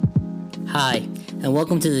Hi, and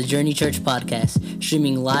welcome to the Journey Church podcast,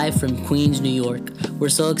 streaming live from Queens, New York. We're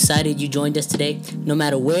so excited you joined us today. No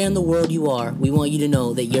matter where in the world you are, we want you to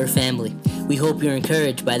know that you're family. We hope you're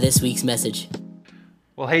encouraged by this week's message.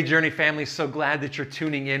 Well, hey, Journey family, so glad that you're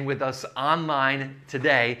tuning in with us online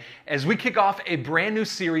today as we kick off a brand new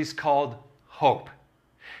series called Hope.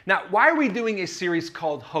 Now, why are we doing a series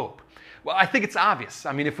called Hope? Well, I think it's obvious.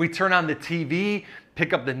 I mean, if we turn on the TV,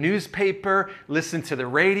 pick up the newspaper, listen to the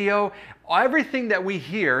radio, everything that we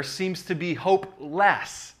hear seems to be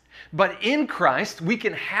hopeless. But in Christ, we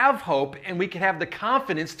can have hope and we can have the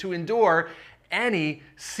confidence to endure any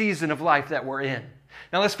season of life that we're in.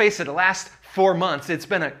 Now, let's face it, the last 4 months, it's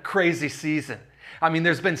been a crazy season. I mean,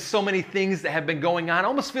 there's been so many things that have been going on. It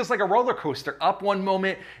almost feels like a roller coaster. Up one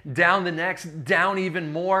moment, down the next, down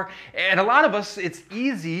even more. And a lot of us, it's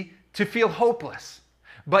easy to feel hopeless.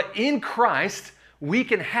 But in Christ, we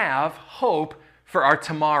can have hope for our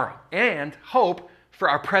tomorrow and hope for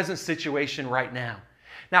our present situation right now.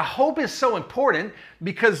 Now, hope is so important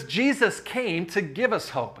because Jesus came to give us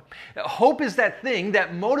hope. Hope is that thing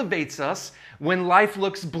that motivates us when life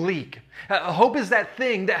looks bleak. Hope is that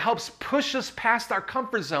thing that helps push us past our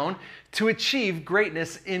comfort zone to achieve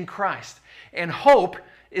greatness in Christ. And hope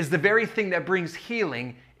is the very thing that brings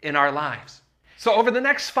healing in our lives. So over the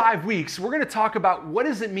next 5 weeks, we're going to talk about what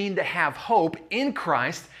does it mean to have hope in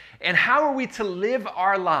Christ and how are we to live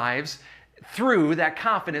our lives through that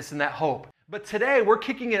confidence and that hope. But today we're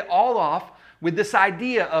kicking it all off with this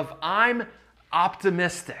idea of I'm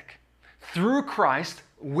optimistic. Through Christ,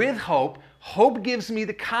 with hope, hope gives me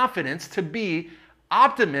the confidence to be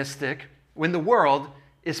optimistic when the world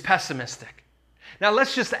is pessimistic. Now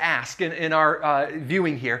let's just ask in our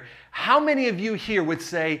viewing here, how many of you here would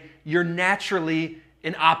say you're naturally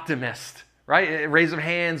an optimist, right? Raise of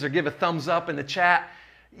hands or give a thumbs up in the chat.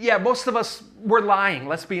 Yeah, most of us, we're lying,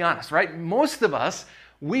 let's be honest, right? Most of us,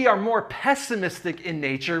 we are more pessimistic in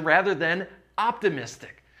nature rather than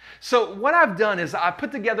optimistic. So what I've done is I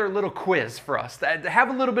put together a little quiz for us to have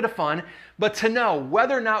a little bit of fun, but to know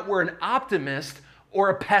whether or not we're an optimist or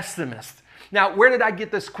a pessimist. Now, where did I get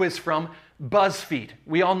this quiz from? BuzzFeed.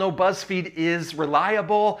 We all know BuzzFeed is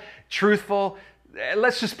reliable, truthful.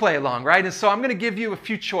 Let's just play along, right? And so I'm going to give you a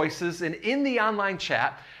few choices, and in the online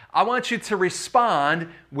chat, I want you to respond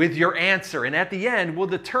with your answer. And at the end, we'll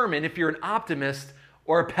determine if you're an optimist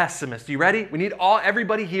or a pessimist. You ready? We need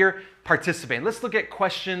everybody here participating. Let's look at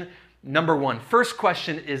question number 1. First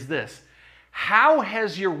question is this. How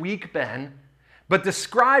has your week been? But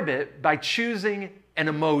describe it by choosing an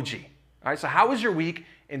emoji. All right, so how was your week?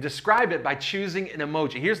 And describe it by choosing an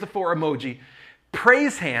emoji. Here's the 4 emoji.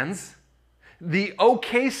 Praise hands, the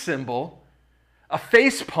OK symbol, a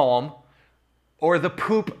face palm, or the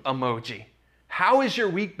poop emoji. How has your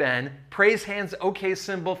week been? Praise hands, OK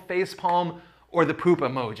symbol, face palm, or the poop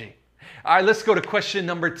emoji. All right, let's go to question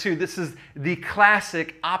number 2. This is the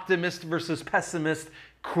classic optimist versus pessimist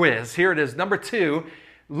quiz. Here it is. Number 2,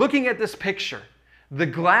 looking at this picture, the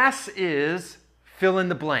glass is fill in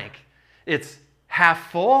the blank. It's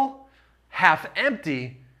half full, half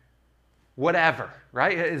empty, whatever,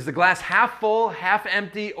 right? Is the glass half full, half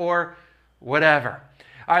empty, or whatever?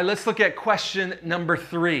 All right, let's look at question number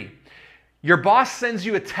 3. Your boss sends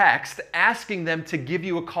you a text asking them to give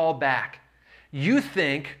you a call back. You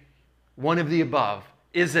think one of the above.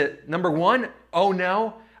 Is it number 1, oh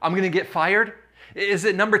no, I'm going to get fired? Is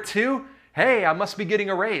it number 2, hey, I must be getting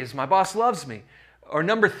a raise, my boss loves me? Or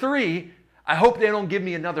number 3, I hope they don't give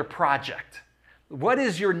me another project. What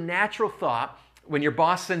is your natural thought when your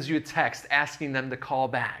boss sends you a text asking them to call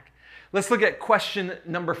back? Let's look at question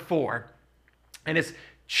number 4. And it's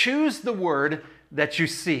choose the word that you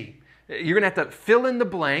see. You're going to have to fill in the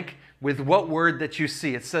blank with what word that you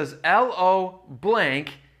see. It says L-O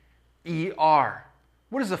blank E-R.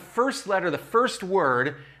 What is the first letter, the first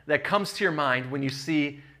word that comes to your mind when you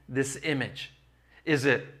see this image? Is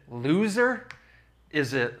it loser?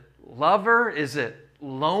 Is it lover? Is it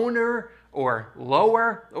loner or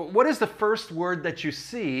lower? What is the first word that you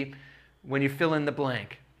see when you fill in the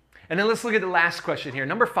blank? And then let's look at the last question here.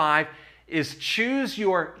 Number 5 is choose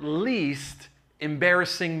your least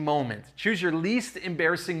embarrassing moment. Choose your least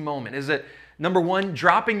embarrassing moment. Is it number 1,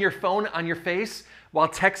 dropping your phone on your face while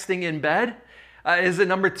texting in bed? Is it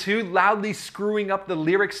number 2, loudly screwing up the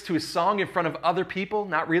lyrics to a song in front of other people,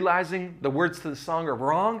 not realizing the words to the song are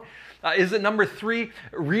wrong? Is it number 3,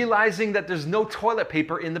 realizing that there's no toilet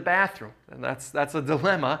paper in the bathroom? And that's a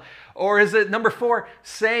dilemma. Or is it number 4,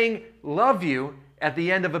 saying love you at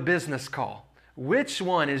the end of a business call? Which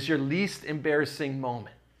one is your least embarrassing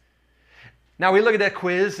moment? Now, we look at that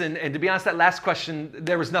quiz, and to be honest, that last question,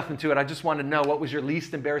 there was nothing to it. I just wanted to know what was your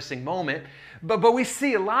least embarrassing moment. But we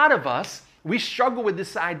see a lot of us, we struggle with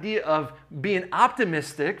this idea of being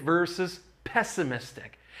optimistic versus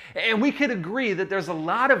pessimistic. And we could agree that there's a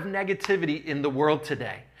lot of negativity in the world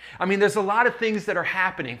today. I mean, there's a lot of things that are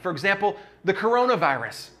happening. For example, the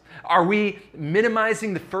coronavirus. Are we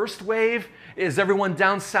minimizing the first wave? Is everyone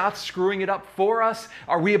down south screwing it up for us?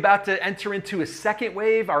 Are we about to enter into a second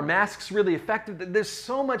wave? Are masks really effective? There's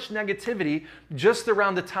so much negativity just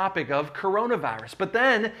around the topic of coronavirus. But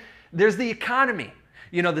then there's the economy.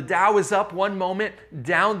 You know, the Dow is up one moment,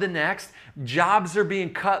 down the next. Jobs are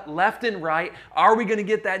being cut left and right. Are we going to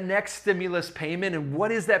get that next stimulus payment? And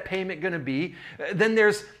what is that payment going to be? Then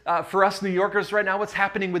there's, for us New Yorkers right now, what's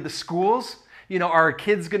happening with the schools? You know, are our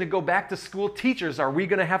kids going to go back to school? Teachers, are we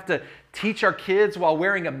going to have to teach our kids while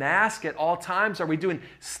wearing a mask at all times? Are we doing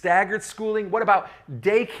staggered schooling? What about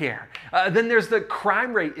daycare? Then there's the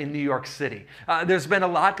crime rate in New York City. There's been a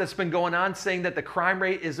lot that's been going on saying that the crime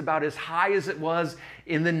rate is about as high as it was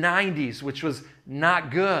in the 90s, which was not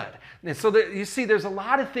good. And so you see, there's a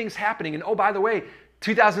lot of things happening. And oh, by the way,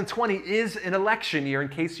 2020 is an election year, in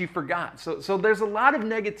case you forgot. So there's a lot of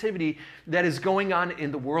negativity that is going on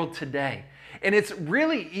in the world today. And it's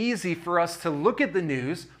really easy for us to look at the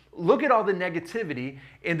news, look at all the negativity,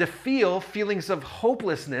 and to feel feelings of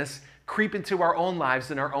hopelessness creep into our own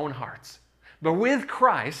lives and our own hearts. But with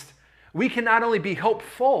Christ, we can not only be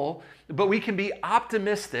hopeful, but we can be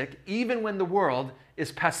optimistic even when the world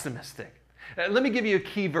is pessimistic. Let me give you a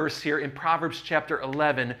key verse here in Proverbs chapter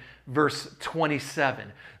 11, verse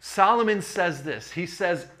 27. Solomon says this. He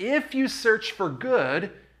says, "If you search for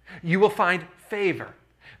good, you will find favor.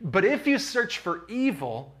 But if you search for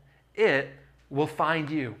evil, it will find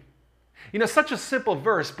you." You know, such a simple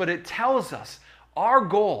verse, but it tells us our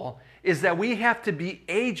goal is that we have to be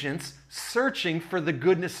agents searching for the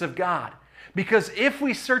goodness of God. Because if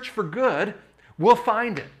we search for good, we'll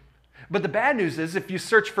find it. But the bad news is if you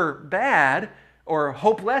search for bad or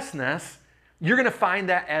hopelessness, you're going to find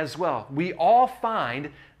that as well. We all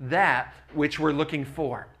find that which we're looking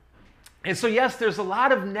for. And so, yes, there's a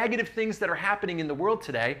lot of negative things that are happening in the world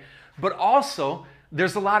today, but also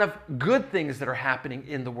there's a lot of good things that are happening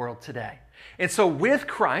in the world today. And so with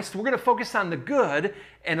Christ, we're going to focus on the good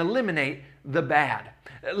and eliminate the bad.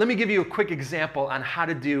 Let me give you a quick example on how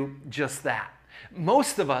to do just that.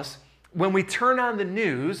 Most of us, when we turn on the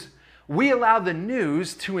news, we allow the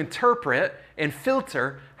news to interpret and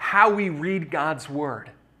filter how we read God's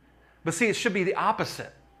word. But see, it should be the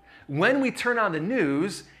opposite. When we turn on the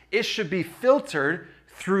news, it should be filtered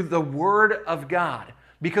through the Word of God.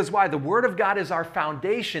 Because why? The Word of God is our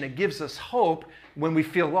foundation. It gives us hope when we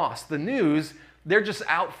feel lost. The news, they're just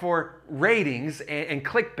out for ratings and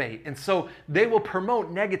clickbait. And so they will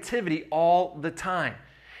promote negativity all the time.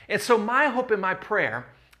 And so my hope and my prayer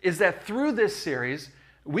is that through this series,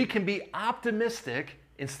 we can be optimistic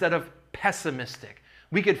instead of pessimistic.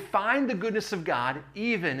 We could find the goodness of God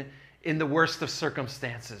even in the worst of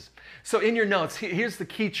circumstances. So in your notes, here's the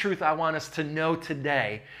key truth I want us to know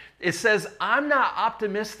today. It says, I'm not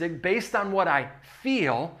optimistic based on what I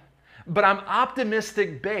feel, but I'm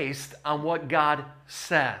optimistic based on what God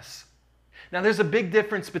says. Now there's a big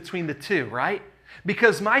difference between the two, right?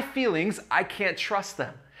 Because my feelings, I can't trust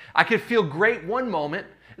them. I could feel great one moment,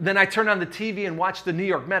 then I turn on the TV and watch the New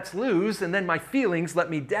York Mets lose, and then my feelings let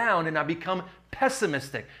me down and I become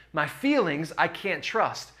pessimistic. My feelings, I can't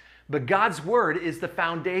trust. But God's word is the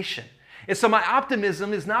foundation. And so my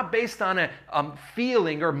optimism is not based on a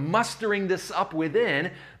feeling or mustering this up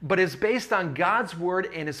within, but is based on God's word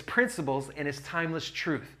and his principles and his timeless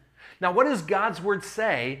truth. Now, what does God's word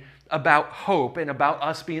say about hope and about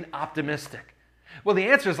us being optimistic? Well, the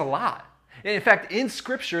answer is a lot. In fact, in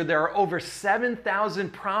Scripture, there are over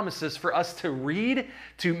 7,000 promises for us to read,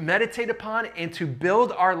 to meditate upon, and to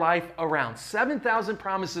build our life around. 7,000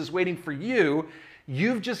 promises waiting for you.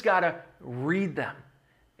 You've just got to read them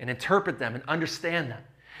and interpret them and understand them.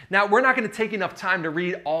 Now, we're not going to take enough time to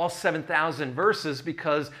read all 7,000 verses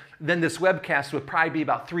because then this webcast would probably be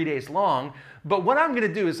about 3 days long. But what I'm going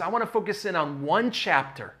to do is I want to focus in on one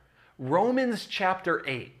chapter, Romans chapter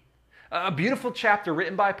 8, a beautiful chapter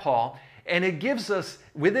written by Paul. And it gives us,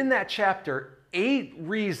 within that chapter, 8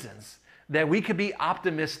 reasons that we could be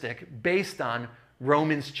optimistic based on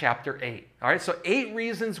Romans chapter 8. All right, so 8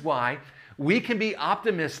 reasons why we can be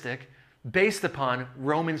optimistic based upon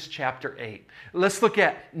Romans chapter 8. Let's look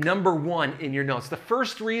at number 1 in your notes. The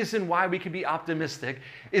first reason why we can be optimistic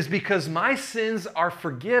is because my sins are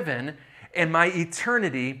forgiven and my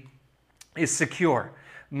eternity is secure.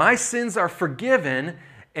 My sins are forgiven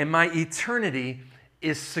and my eternity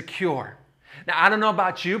is secure. Now, I don't know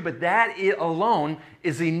about you, but that alone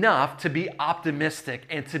is enough to be optimistic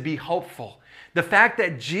and to be hopeful. The fact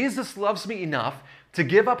that Jesus loves me enough to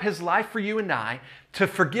give up his life for you and I, to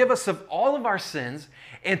forgive us of all of our sins,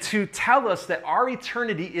 and to tell us that our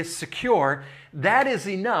eternity is secure, that is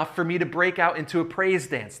enough for me to break out into a praise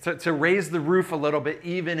dance, to raise the roof a little bit,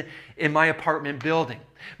 even in my apartment building.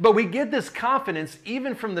 But we get this confidence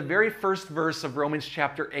even from the very first verse of Romans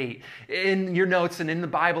chapter 8. In your notes and in the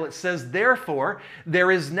Bible, it says, "Therefore,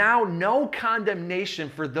 there is now no condemnation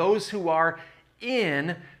for those who are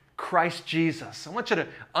in Christ Jesus." I want you to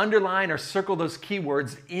underline or circle those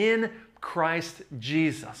keywords, in Christ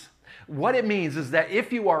Jesus. What it means is that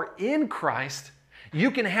if you are in Christ,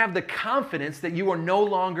 you can have the confidence that you are no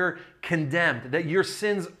longer condemned, that your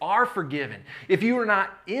sins are forgiven. If you are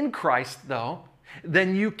not in Christ, though,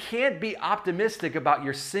 then you can't be optimistic about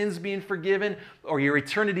your sins being forgiven or your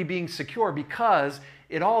eternity being secure, because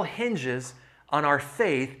it all hinges on our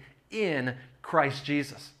faith in Christ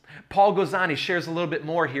Jesus. Paul goes on, he shares a little bit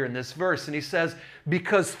more here in this verse, and he says,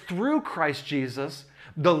 "Because through Christ Jesus,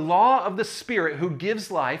 the law of the Spirit who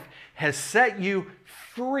gives life has set you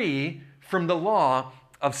free from the law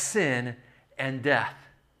of sin and death."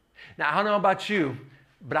 Now, I don't know about you,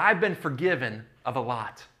 but I've been forgiven of a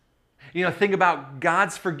lot. You know, think about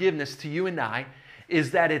God's forgiveness to you and I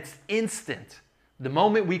is that it's instant. The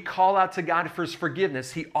moment we call out to God for his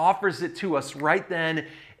forgiveness, he offers it to us right then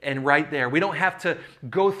and right there. We don't have to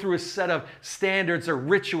go through a set of standards or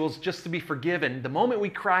rituals just to be forgiven. The moment we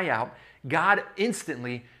cry out, God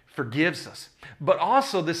instantly forgives us. But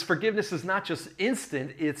also, this forgiveness is not just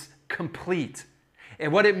instant, it's complete.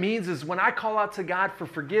 And what it means is when I call out to God for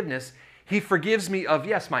forgiveness, he forgives me of,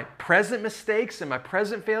 yes, my present mistakes and my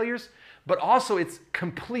present failures, but also it's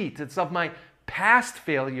complete. It's of my past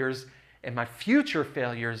failures and my future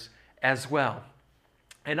failures as well.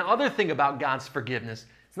 And the other thing about God's forgiveness,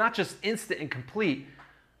 it's not just instant and complete,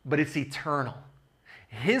 but it's eternal.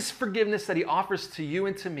 His forgiveness that he offers to you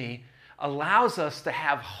and to me allows us to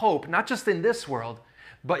have hope, not just in this world,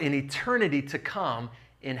 but in eternity to come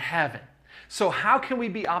in heaven. So how can we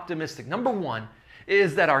be optimistic? Number one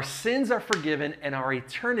is that our sins are forgiven and our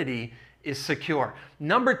eternity is secure.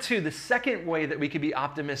 Number two, the second way that we can be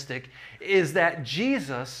optimistic is that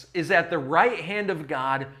Jesus is at the right hand of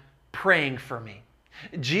God praying for me.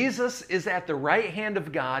 Jesus is at the right hand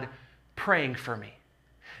of God praying for me.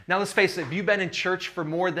 Now let's face it, if you've been in church for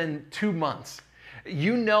more than 2 months,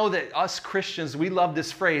 you know that us Christians, we love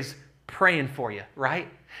this phrase, praying for you, right?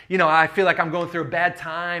 You know, I feel like I'm going through a bad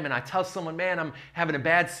time and I tell someone, man, I'm having a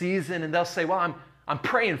bad season, and they'll say, well, I'm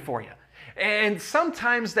praying for you. And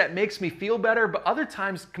sometimes that makes me feel better, but other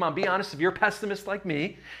times, come on, be honest, if you're a pessimist like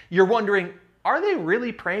me, you're wondering, are they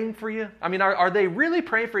really praying for you? I mean, are they really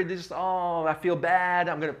praying for you? They just, oh, I feel bad,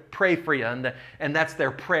 I'm going to pray for you, and that's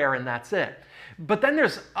their prayer, and that's it. But then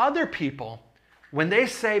there's other people, when they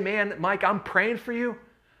say, man, Mike, I'm praying for you,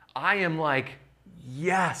 I am like,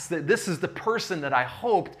 yes, this is the person that I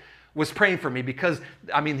hoped was praying for me, because,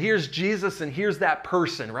 I mean, here's Jesus and here's that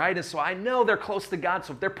person, right? And so I know they're close to God,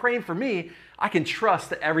 so if they're praying for me, I can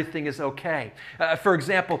trust that everything is okay. For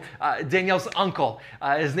example, Danielle's uncle,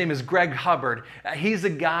 his name is Greg Hubbard. He's a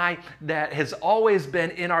guy that has always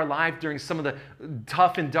been in our life during some of the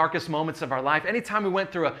tough and darkest moments of our life. Anytime we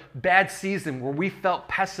went through a bad season where we felt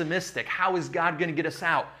pessimistic, how is God going to get us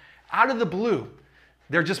out? Out of the blue,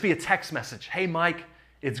 there'd just be a text message. Hey, Mike,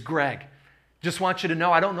 it's Greg. Just want you to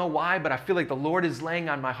know, I don't know why, but I feel like the Lord is laying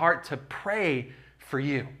on my heart to pray for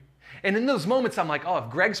you. And in those moments, I'm like, oh, if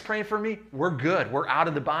Greg's praying for me, we're good. We're out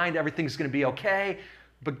of the bind. Everything's going to be okay.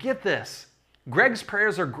 But get this, Greg's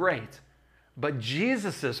prayers are great, but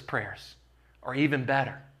Jesus's prayers are even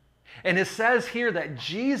better. And it says here that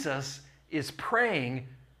Jesus is praying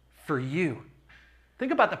for you.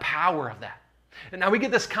 Think about the power of that. And now we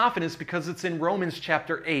get this confidence because it's in Romans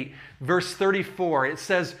chapter 8, verse 34. It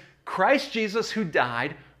says, Christ Jesus, who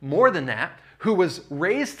died, more than that, who was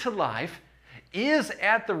raised to life, is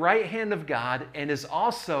at the right hand of God and is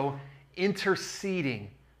also interceding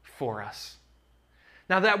for us.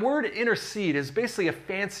 Now that word intercede is basically a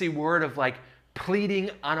fancy word of like pleading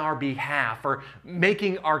on our behalf or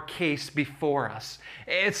making our case before us.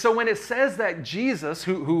 And so when it says that Jesus,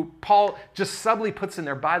 who Paul just subtly puts in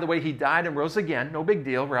there, by the way, he died and rose again, no big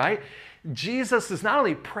deal, right? Jesus is not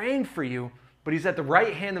only praying for you, but he's at the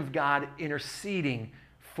right hand of God interceding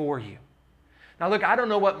for you. Now look, I don't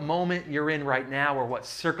know what moment you're in right now or what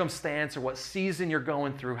circumstance or what season you're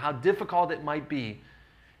going through, how difficult it might be.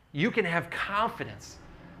 You can have confidence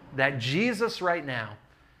that Jesus right now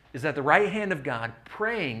is at the right hand of God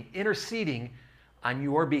praying, interceding on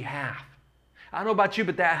your behalf. I don't know about you,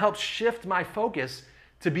 but that helps shift my focus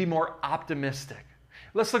to be more optimistic.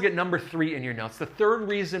 Let's look at number 3 in your notes. The third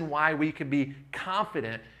reason why we can be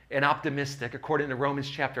confident and optimistic, according to Romans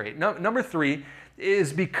chapter 8. Number 3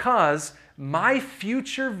 is because my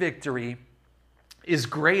future victory is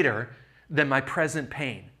greater than my present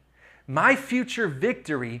pain. My future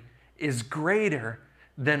victory is greater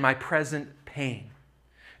than my present pain.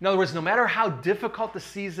 In other words, no matter how difficult the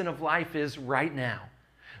season of life is right now,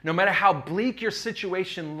 no matter how bleak your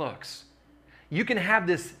situation looks, you can have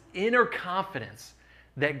this inner confidence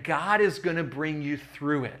that God is going to bring you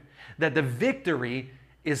through it, that the victory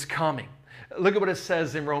is coming. Look at what it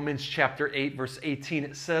says in Romans chapter 8, verse 18.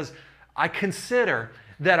 It says, I consider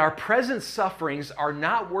that our present sufferings are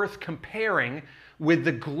not worth comparing with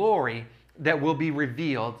the glory that will be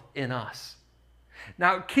revealed in us.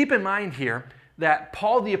 Now, keep in mind here that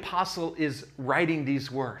Paul the Apostle is writing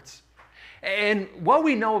these words. And what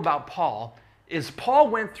we know about Paul is Paul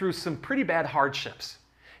went through some pretty bad hardships.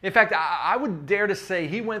 In fact, I would dare to say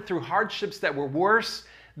he went through hardships that were worse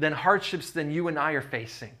than hardships than you and I are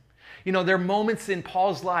facing. You know, there are moments in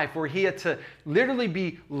Paul's life where he had to literally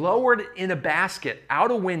be lowered in a basket out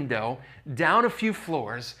a window, down a few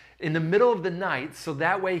floors in the middle of the night, so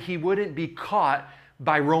that way he wouldn't be caught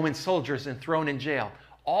by Roman soldiers and thrown in jail,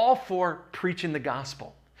 all for preaching the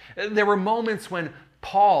gospel. There were moments when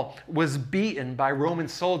Paul was beaten by Roman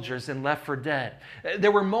soldiers and left for dead.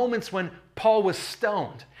 There were moments when Paul was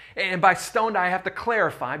stoned. And by stoned, I have to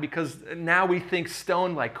clarify because now we think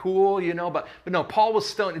stoned like cool, you know, but no, Paul was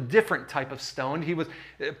stoned, a different type of stoned.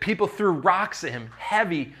 People threw rocks at him,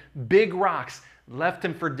 heavy, big rocks, left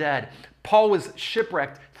him for dead. Paul was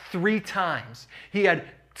shipwrecked 3 times. He had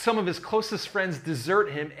some of his closest friends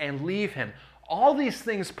desert him and leave him. All these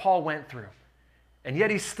things Paul went through. And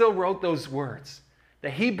yet he still wrote those words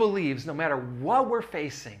that he believes no matter what we're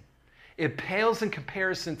facing, it pales in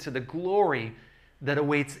comparison to the glory that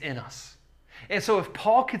awaits in us. And so if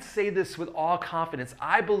Paul could say this with all confidence,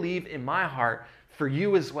 I believe in my heart for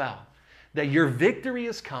you as well, that your victory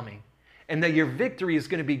is coming and that your victory is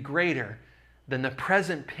going to be greater than the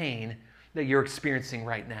present pain that you're experiencing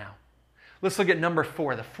right now. Let's look at number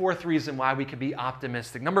 4, the fourth reason why we can be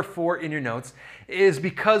optimistic. Number 4 in your notes is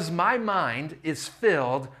because my mind is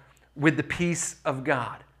filled with the peace of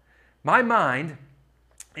God. My mind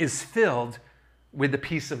is filled with the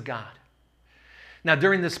peace of God. Now,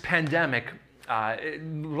 during this pandemic,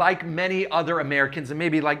 like many other Americans, and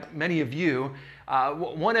maybe like many of you,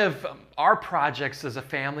 one of our projects as a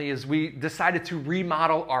family is we decided to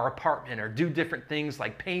remodel our apartment or do different things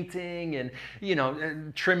like painting and, you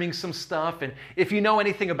know, trimming some stuff. And if you know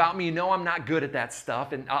anything about me, you know I'm not good at that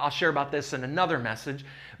stuff. And I'll share about this in another message.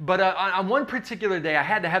 But on one particular day, I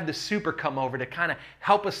had to have the super come over to kind of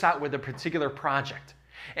help us out with a particular project.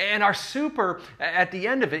 And our super, at the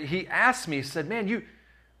end of it, he asked me, he said, man,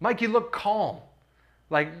 Mike, you look calm.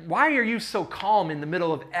 Like, why are you so calm in the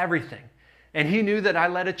middle of everything? And he knew that I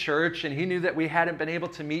led a church, and he knew that we hadn't been able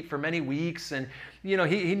to meet for many weeks. And, you know,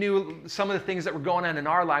 he knew some of the things that were going on in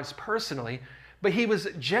our lives personally. But he was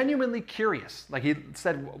genuinely curious. Like, he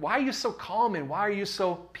said, why are you so calm and why are you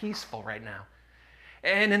so peaceful right now?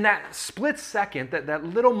 And in that split second, that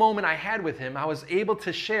little moment I had with him, I was able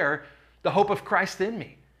to share the hope of Christ in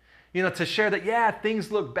me. You know, to share that, yeah,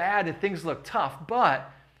 things look bad and things look tough, but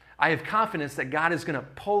I have confidence that God is going to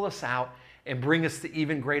pull us out and bring us to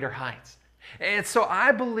even greater heights. And so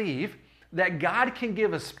I believe that God can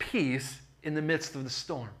give us peace in the midst of the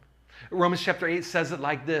storm. Romans chapter 8 says it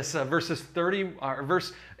like this, verse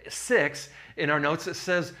 6 in our notes, it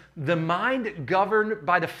says, the mind governed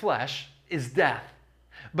by the flesh is death,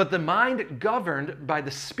 but the mind governed by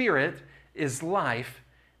the Spirit is life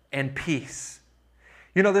and peace.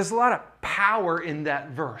 You know, there's a lot of power in that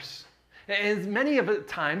verse. And many of the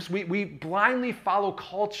times we blindly follow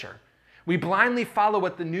culture. We blindly follow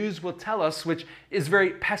what the news will tell us, which is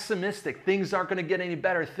very pessimistic. Things aren't going to get any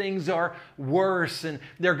better. Things are worse, and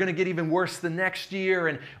they're going to get even worse the next year.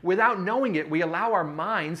 And without knowing it, we allow our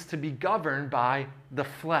minds to be governed by the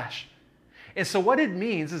flesh. And so what it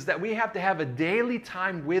means is that we have to have a daily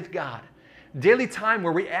time with God, daily time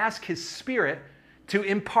where we ask His Spirit to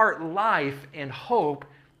impart life and hope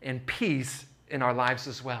and peace in our lives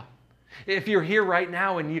as well. If you're here right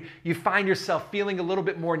now and you find yourself feeling a little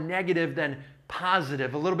bit more negative than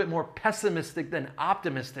positive, a little bit more pessimistic than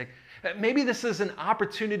optimistic, maybe this is an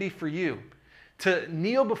opportunity for you to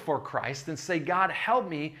kneel before Christ and say, God, help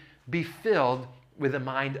me be filled with a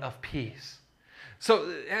mind of peace.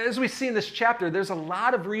 So as we see in this chapter, there's a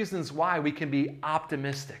lot of reasons why we can be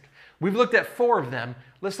optimistic. We've looked at 4 of them.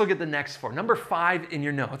 Let's look at the next 4. Number 5 in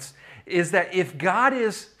your notes is that if God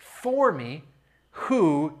is for me,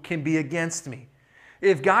 who can be against me?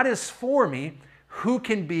 If God is for me, who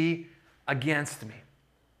can be against me?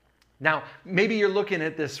 Now, maybe you're looking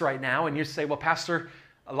at this right now and you say, well, Pastor,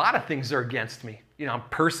 a lot of things are against me. I'm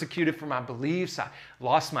persecuted for my beliefs. I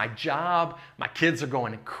lost my job. My kids are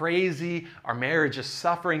going crazy. Our marriage is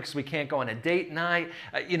suffering because we can't go on a date night.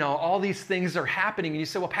 All these things are happening. And you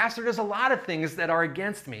say, well, Pastor, there's a lot of things that are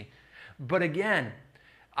against me. But again,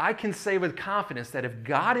 I can say with confidence that if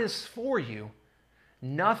God is for you,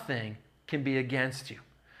 nothing can be against you.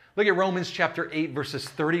 Look at Romans chapter 8, verses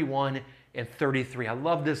 31 and 33. I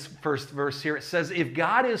love this first verse here. It says, if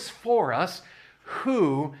God is for us,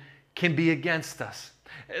 who can be against us?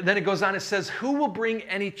 Then it goes on, it says, who will bring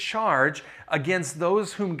any charge against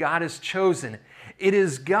those whom God has chosen? It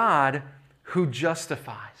is God who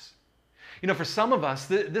justifies. For some of us,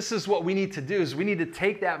 this is what we need to do, is we need to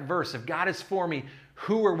take that verse, if God is for me,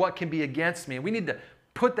 who or what can be against me? And we need to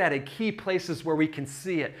put that in key places where we can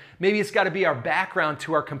see it. Maybe it's got to be our background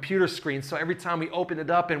to our computer screen, so every time we open it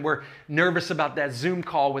up and we're nervous about that Zoom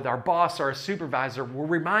call with our boss or our supervisor, we're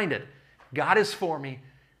reminded, God is for me,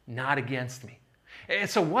 not against me. And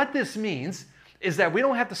so what this means is that we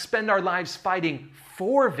don't have to spend our lives fighting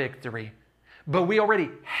for victory, but we already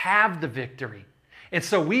have the victory. And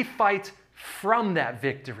so we fight from that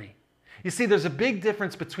victory. You see, there's a big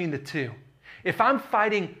difference between the two. If I'm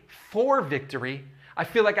fighting for victory, I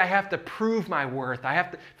feel like I have to prove my worth.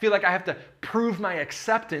 Feel like I have to prove my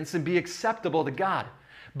acceptance and be acceptable to God.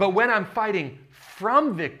 But when I'm fighting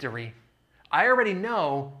from victory, I already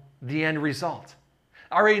know the end result.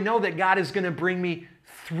 I already know that God is going to bring me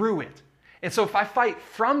through it. And so if I fight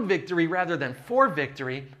from victory rather than for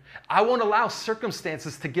victory, I won't allow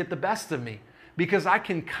circumstances to get the best of me, because I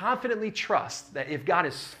can confidently trust that if God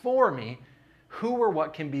is for me, who or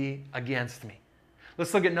what can be against me?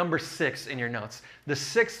 Let's look at number 6 in your notes. The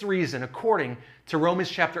 6th reason, according to Romans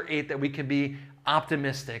chapter 8, that we can be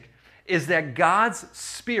optimistic is that God's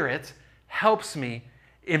Spirit helps me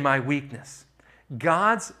in my weakness.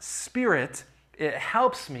 God's Spirit, it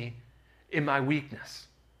helps me in my weakness.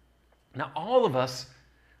 Now, all of us,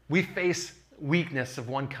 we face weakness of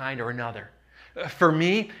one kind or another. For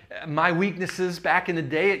me, my weaknesses back in the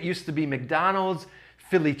day, it used to be McDonald's,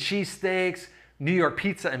 Philly cheesesteaks, New York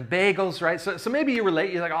pizza and bagels, right? So maybe you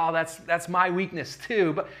relate, you're like, oh, that's my weakness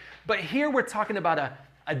too. But here we're talking about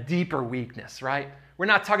a deeper weakness, right? We're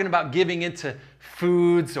not talking about giving into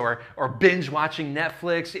foods or binge watching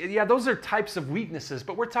Netflix. Yeah, those are types of weaknesses,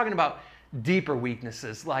 but we're talking about deeper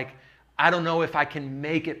weaknesses, like I don't know if I can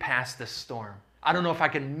make it past this storm. I don't know if I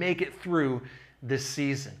can make it through this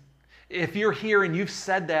season. If you're here and you've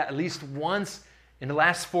said that at least once in the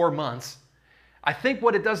last 4 months, I think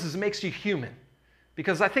what it does is it makes you human.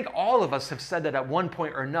 Because I think all of us have said that at one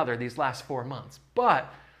point or another these last 4 months.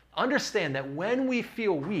 But understand that when we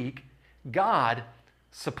feel weak, God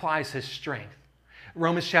supplies His strength.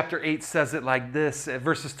 Romans chapter 8 says it like this,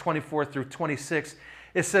 verses 24 through 26.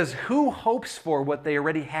 It says, who hopes for what they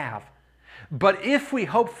already have? But if we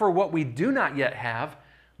hope for what we do not yet have,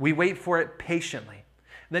 we wait for it patiently.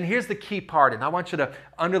 Then here's the key part, and I want you to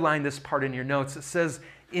underline this part in your notes. It says,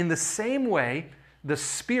 in the same way, the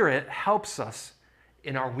Spirit helps us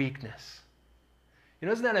in our weakness.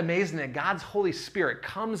 Isn't that amazing that God's Holy Spirit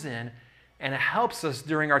comes in and helps us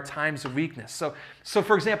during our times of weakness? So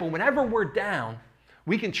for example, whenever we're down,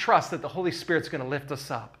 we can trust that the Holy Spirit's going to lift us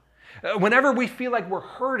up. Whenever we feel like we're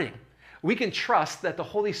hurting, we can trust that the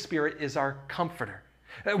Holy Spirit is our comforter.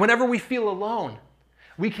 Whenever we feel alone,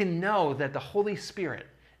 we can know that the Holy Spirit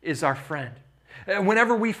is our friend.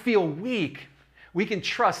 Whenever we feel weak, we can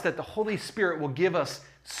trust that the Holy Spirit will give us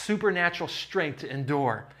supernatural strength to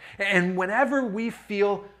endure. And whenever we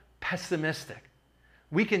feel pessimistic,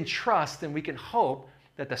 we can trust and we can hope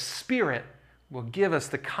that the Spirit will give us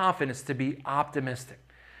the confidence to be optimistic.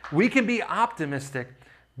 We can be optimistic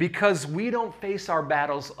because we don't face our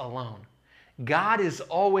battles alone. God is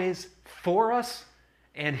always for us,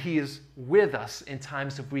 and He is with us in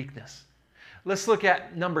times of weakness. Let's look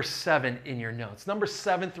at number 7 in your notes. Number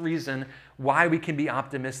 7th reason why we can be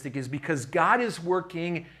optimistic is because God is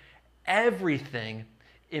working everything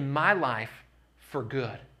in my life for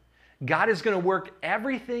good. God is going to work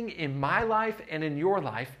everything in my life and in your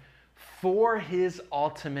life for His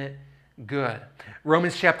ultimate good.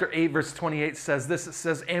 Romans chapter 8, verse 28 says this. It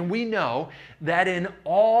says, and we know that in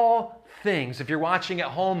all things, if you're watching at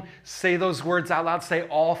home, say those words out loud, say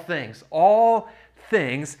all things. All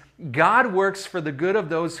things, God works for the good of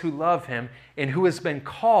those who love Him and who has been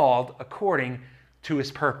called according to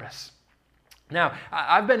His purpose. Now,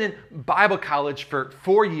 I've been in Bible college for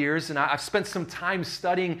 4 years, and I've spent some time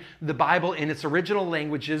studying the Bible in its original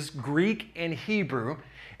languages, Greek and Hebrew.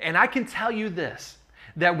 And I can tell you this,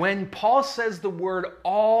 that when Paul says the word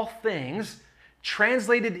all things,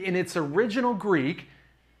 translated in its original Greek,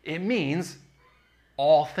 it means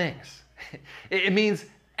all things. It means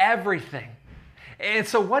everything. And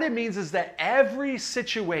so what it means is that every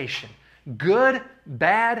situation, good,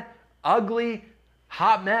 bad, ugly,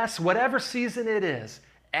 hot mess, whatever season it is,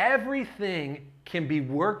 everything can be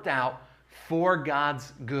worked out for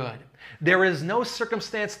God's good. There is no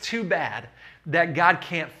circumstance too bad that God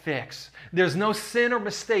can't fix. There's no sin or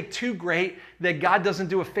mistake too great that God doesn't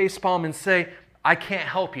do a facepalm and say, I can't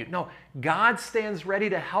help you. No, God stands ready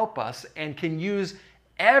to help us and can use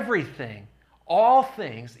everything, all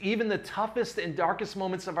things, even the toughest and darkest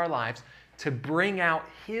moments of our lives, to bring out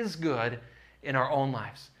His good in our own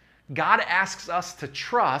lives. God asks us to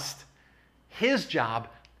trust. His job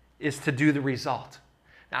is to do the result.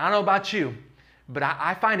 Now, I don't know about you, but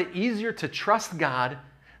I find it easier to trust God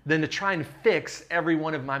than to try and fix every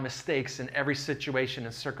one of my mistakes in every situation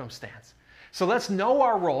and circumstance. So let's know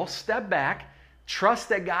our role, step back, trust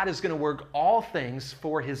that God is going to work all things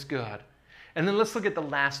for His good. And then let's look at the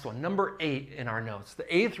last one, number 8 in our notes. The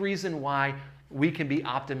 8th reason why we can be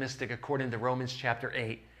optimistic according to Romans chapter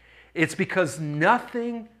 8. It's because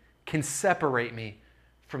nothing can separate me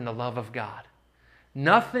from the love of God.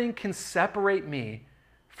 Nothing can separate me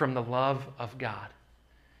from the love of God.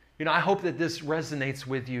 You know, I hope that this resonates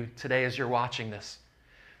with you today as you're watching this.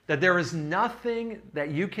 That there is nothing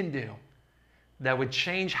that you can do that would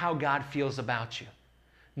change how God feels about you.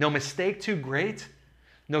 No mistake too great,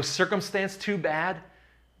 no circumstance too bad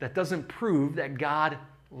that doesn't prove that God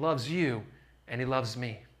loves you and He loves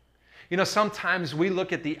me. You know, sometimes we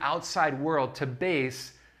look at the outside world to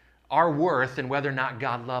base our worth and whether or not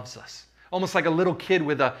God loves us. Almost like a little kid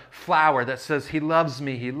with a flower that says, He loves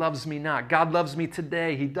me not. God loves me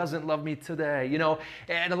today, He doesn't love me today. You know,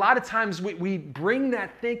 and a lot of times we bring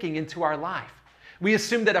that thinking into our life. We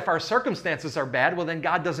assume that if our circumstances are bad, well, then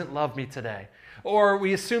God doesn't love me today. Or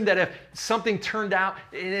we assume that if something turned out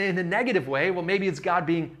in a negative way, well, maybe it's God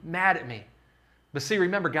being mad at me. But see,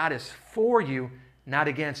 remember, God is for you, not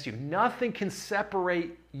against you. Nothing can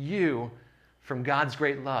separate you from God's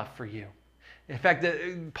great love for you. In fact,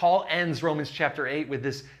 Paul ends Romans chapter 8 with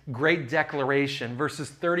this great declaration. Verses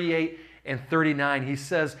 38 and 39, he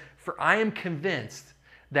says, "For I am convinced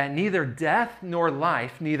that neither death nor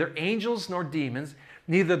life, neither angels nor demons,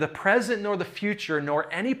 neither the present nor the future, nor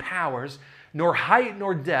any powers, nor height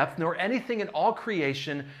nor depth, nor anything in all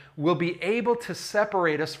creation will be able to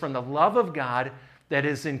separate us from the love of God that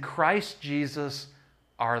is in Christ Jesus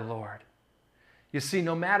our Lord." You see,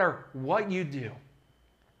 no matter what you do,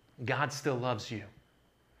 God still loves you.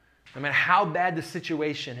 No matter how bad the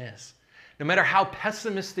situation is, no matter how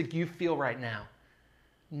pessimistic you feel right now,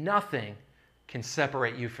 nothing can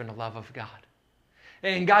separate you from the love of God.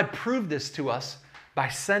 And God proved this to us by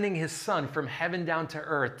sending His Son from heaven down to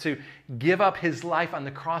earth to give up His life on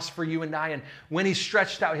the cross for you and I. And when He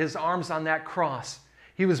stretched out His arms on that cross,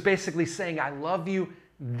 He was basically saying, I love you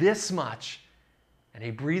this much. And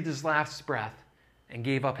He breathed His last breath and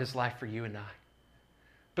gave up His life for you and I.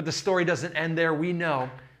 But the story doesn't end there. We know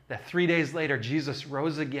that 3 days later, Jesus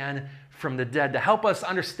rose again from the dead to help us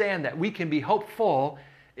understand that we can be hopeful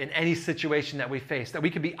in any situation that we face, that we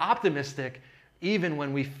can be optimistic even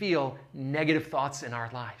when we feel negative thoughts in our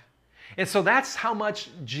life. And so that's how much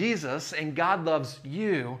Jesus and God loves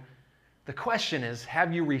you. The question is,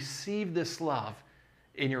 have you received this love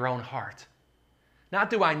in your own heart? Not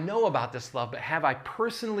do I know about this love, but have I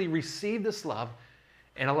personally received this love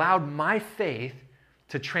and allowed my faith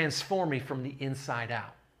to transform me from the inside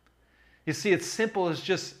out? You see, it's simple as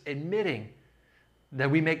just admitting that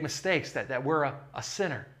we make mistakes, that we're a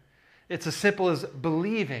sinner. It's as simple as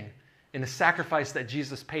believing in the sacrifice that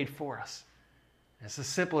Jesus paid for us. It's as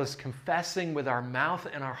simple as confessing with our mouth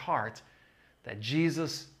and our heart that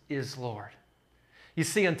Jesus is Lord. You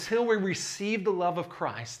see, until we receive the love of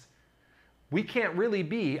Christ, we can't really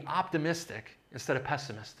be optimistic instead of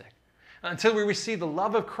pessimistic. Until we receive the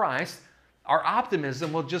love of Christ, our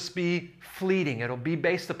optimism will just be fleeting. It'll be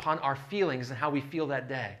based upon our feelings and how we feel that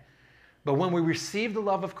day. But when we receive the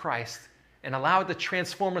love of Christ and allow it to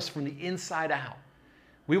transform us from the inside out,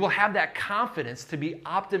 we will have that confidence to be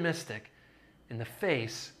optimistic in the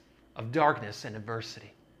face of darkness and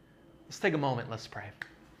adversity. Let's take a moment. Let's pray.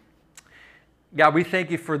 God, we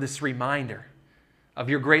thank you for this reminder of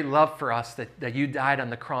your great love for us, that you died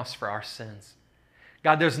on the cross for our sins.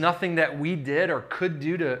 God, there's nothing that we did or could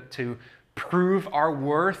do to prove our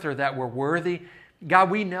worth or that we're worthy.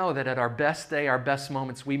 God, we know that at our best day, our best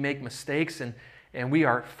moments, we make mistakes and we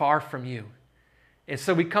are far from you. And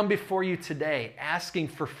so we come before you today asking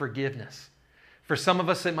for forgiveness. For some of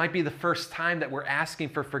us, it might be the first time that we're asking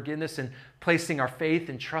for forgiveness and placing our faith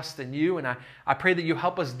and trust in you. And I pray that you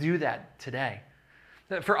help us do that today.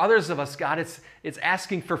 For others of us, God, it's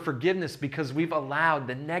asking for forgiveness because we've allowed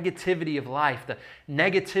the negativity of life, the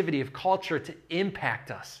negativity of culture to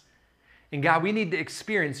impact us. And God, we need to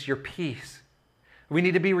experience your peace. We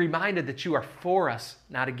need to be reminded that you are for us,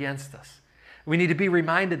 not against us. We need to be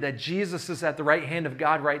reminded that Jesus is at the right hand of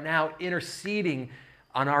God right now, interceding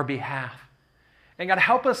on our behalf. And God,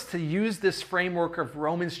 help us to use this framework of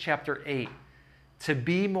Romans chapter 8 to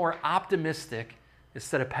be more optimistic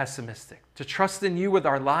instead of pessimistic, to trust in you with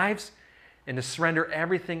our lives and to surrender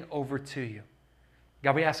everything over to you.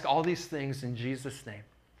 God, we ask all these things in Jesus' name.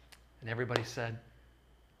 And everybody said,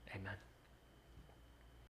 amen.